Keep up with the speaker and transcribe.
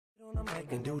I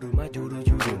can do my doodle,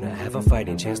 you do not have a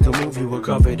fighting chance to move. You were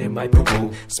covered in my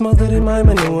poo-poo, smothered in my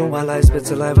manure while I spit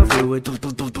saliva fluid.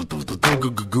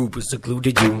 Goop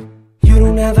secluded you. You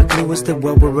don't have a clue as to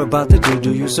what we're about to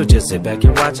do you? So just sit back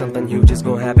and watch, something huge is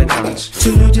gonna happen.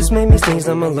 Till you just made me sneeze,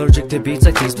 I'm allergic to beats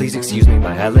like these. Please excuse me,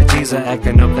 my allergies are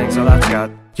acting up, thanks a lot,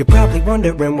 Scott. You're probably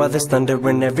wondering why there's thunder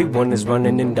and everyone is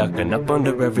running and ducking up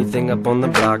under everything up on the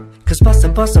block. Cause Bus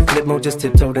and Flipmo just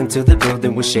tiptoed into the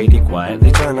building with Shady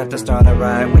quietly trying not to start a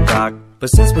riot with Doc. But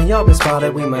since we all been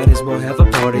spotted, we might as well have a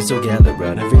party. So gather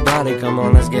round, everybody, come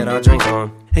on, let's get our drink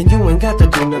on. And you ain't got to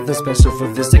do nothing special for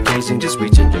this occasion. Just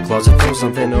reach in your closet, throw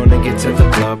something on and get to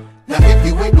the club. Now if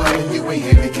you ain't blind, you ain't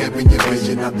handicapping your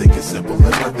vision. I think it's simple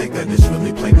and I think that it's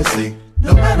really plain to see.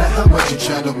 No matter how much you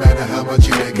try, no matter how much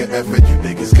you make an effort, you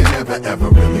niggas can never ever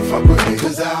really fuck with me.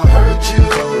 Cause I'll hurt you,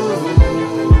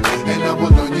 and I will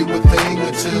learn you a thing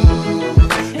or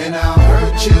two. And I'll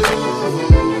hurt you,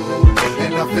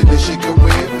 and I'll finish your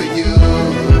career for you.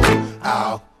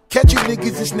 I'll catch you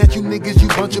niggas and snatch you niggas, you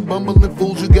bunch of bumbling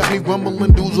fools. You got me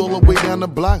rumbling dudes all the way down the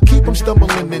block. Keep them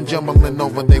stumbling and jumbling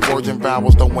over their words and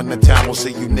vowels. Don't win the towel,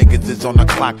 say you niggas is on the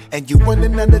clock. And you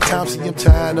running out of time, see I'm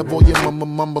tired of all your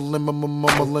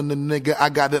mumbling, the nigga, I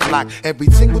got it locked. Every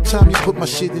single time you put my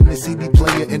shit in the CD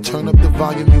player and turn up the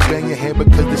volume, you bang your head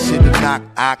because the shit is knocked.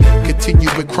 I continue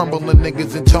with crumbling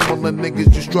niggas and tumbling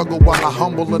niggas. You struggle while I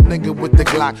humble a nigga with the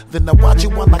Glock. Then I watch you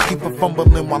while I keep a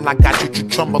fumbling while I got you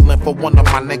trembling for one of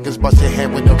my niggas. Bust your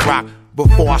head with a rock.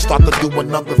 Before I start to do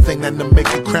another thing, then to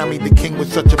make you crown me the king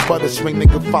with such a butter swing,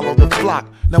 nigga, follow the flock.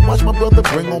 Now watch my brother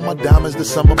bring all my diamonds to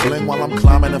summer bling while I'm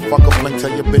climbing and fuck a fling.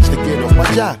 Tell your bitch to get off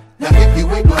my job. Now if you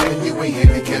ain't blind, you ain't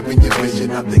handicapping your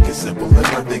vision. I think it's simple and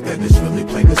I think that it's really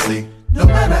plain to see. No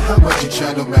matter how much you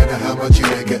try, no matter how much you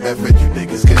make an effort, you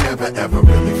niggas can never ever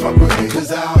really fuck with me.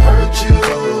 Cause I'll hurt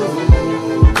you,